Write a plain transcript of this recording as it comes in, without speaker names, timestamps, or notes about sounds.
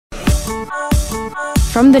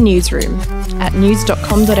From the newsroom at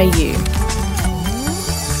news.com.au.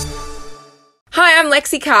 Hi, I'm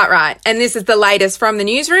Lexi Cartwright, and this is the latest from the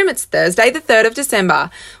newsroom. It's Thursday, the 3rd of December.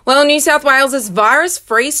 Well, New South Wales'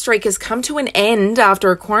 virus-free streak has come to an end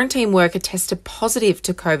after a quarantine worker tested positive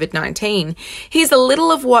to COVID-19. Here's a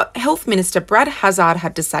little of what Health Minister Brad Hazzard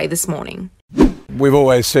had to say this morning. We've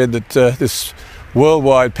always said that this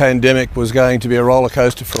worldwide pandemic was going to be a roller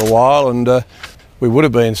coaster for a while, and we would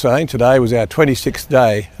have been saying today was our 26th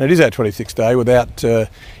day, and it is our 26th day without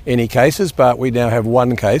any cases, but we now have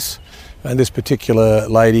one case. And this particular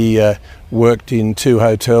lady worked in 2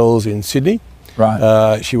 hotels in Sydney.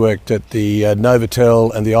 Right. She worked at the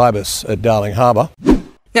Novotel and the Ibis at Darling Harbour.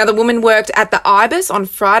 Now, the woman worked at the Ibis on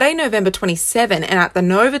Friday, November 27, and at the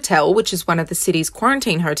Novotel, which is one of the city's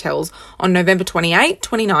quarantine hotels, on November 28,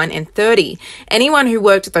 29 and 30. Anyone who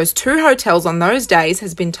worked at those 2 hotels on those days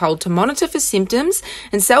has been told to monitor for symptoms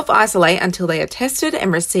and self-isolate until they are tested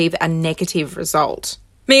and receive a negative result.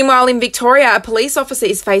 Meanwhile, in Victoria, a police officer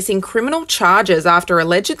is facing criminal charges after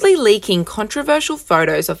allegedly leaking controversial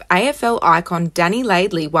photos of AFL icon Dani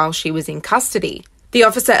Laidley while she was in custody. The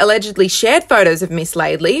officer allegedly shared photos of Miss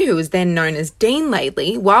Laidley, who was then known as Dean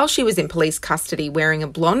Laidley, while she was in police custody wearing a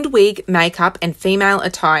blonde wig, makeup and female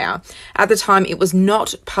attire. At the time, it was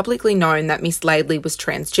not publicly known that Miss Laidley was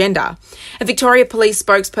transgender. A Victoria Police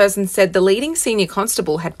spokesperson said the leading senior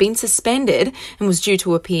constable had been suspended and was due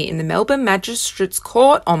to appear in the Melbourne Magistrates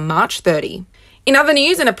Court on March 30. In other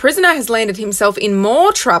news, a prisoner has landed himself in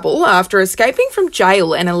more trouble after escaping from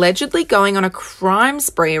jail and allegedly going on a crime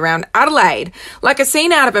spree around Adelaide. Like a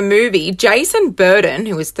scene out of a movie, Jason Burden,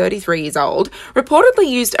 who is 33 years old, reportedly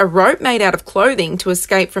used a rope made out of clothing to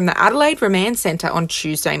escape from the Adelaide Remand Centre on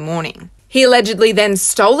Tuesday morning. He allegedly then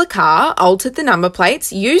stole a car, altered the number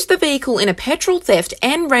plates, used the vehicle in a petrol theft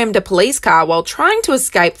and rammed a police car while trying to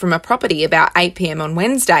escape from a property about 8 p.m. on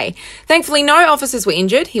Wednesday. Thankfully, no officers were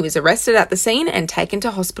injured. He was arrested at the scene and taken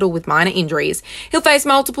to hospital with minor injuries. He'll face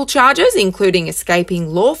multiple charges, including escaping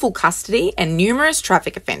lawful custody and numerous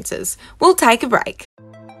traffic offences. We'll take a break.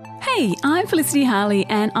 Hey, I'm Felicity Harley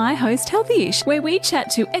and I host Healthyish, where we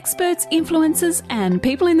chat to experts, influencers and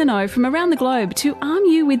people in the know from around the globe to arm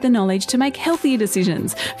you with the knowledge to make healthier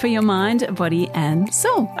decisions for your mind, body and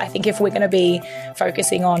soul. I think if we're going to be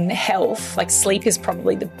focusing on health, like sleep is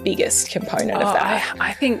probably the biggest component of that.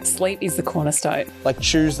 I think sleep is the cornerstone. Like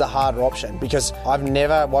choose the harder option, because I've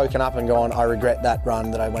never woken up and gone, I regret that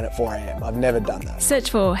run that I went at 4 a.m. I've never done that.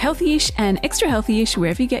 Search for Healthyish and Extra Healthyish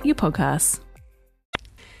wherever you get your podcasts.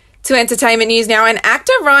 To entertainment news now, and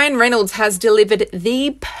actor Ryan Reynolds has delivered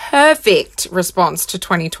the perfect response to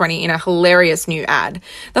 2020 in a hilarious new ad.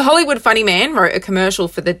 The Hollywood funny man wrote a commercial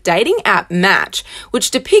for the dating app Match,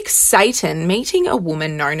 which depicts Satan meeting a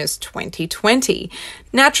woman known as 2020.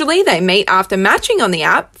 Naturally, they meet after matching on the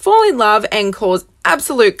app, fall in love and cause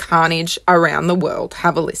absolute carnage around the world.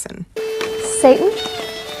 Have a listen. Satan?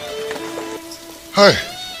 Hi.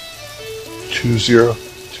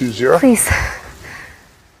 2020? Please.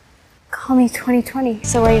 Call me 2020.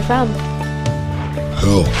 So where are you from?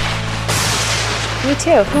 Hell. Me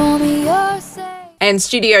too. And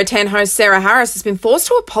Studio 10 host Sarah Harris has been forced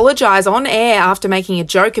to apologise on air after making a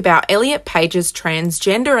joke about Elliot Page's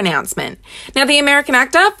transgender announcement. Now, the American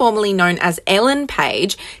actor, formerly known as Ellen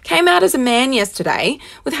Page, came out as a man yesterday,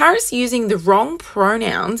 with Harris using the wrong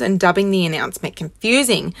pronouns and dubbing the announcement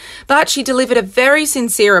confusing. But she delivered a very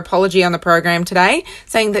sincere apology on the program today,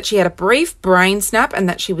 saying that she had a brief brain snap and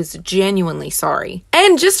that she was genuinely sorry.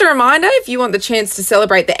 And just a reminder, if you want the chance to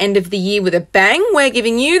celebrate the end of the year with a bang, we're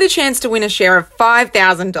giving you the chance to win a share of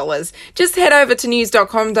 $5,000. Just head over to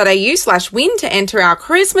news.com.au/win to enter our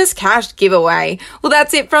Christmas cash giveaway. Well,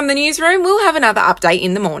 that's it from the newsroom. We'll have another update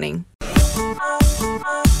in the morning.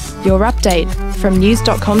 Your update from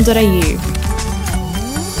news.com.au.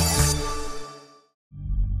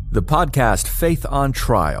 The podcast Faith on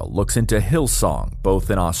Trial looks into Hillsong,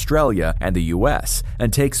 both in Australia and the US,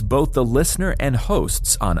 and takes both the listener and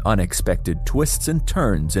hosts on unexpected twists and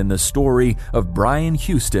turns in the story of Brian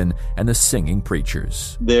Houston and the Singing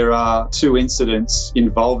Preachers. There are 2 incidents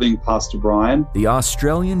involving Pastor Brian. The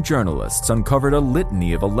Australian journalists uncovered a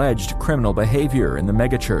litany of alleged criminal behavior in the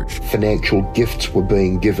megachurch. Financial gifts were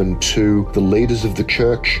being given to the leaders of the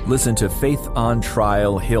church. Listen to Faith on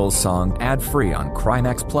Trial Hillsong ad-free on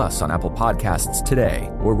Crimex Plus on Apple Podcasts today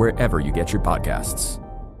or wherever you get your podcasts.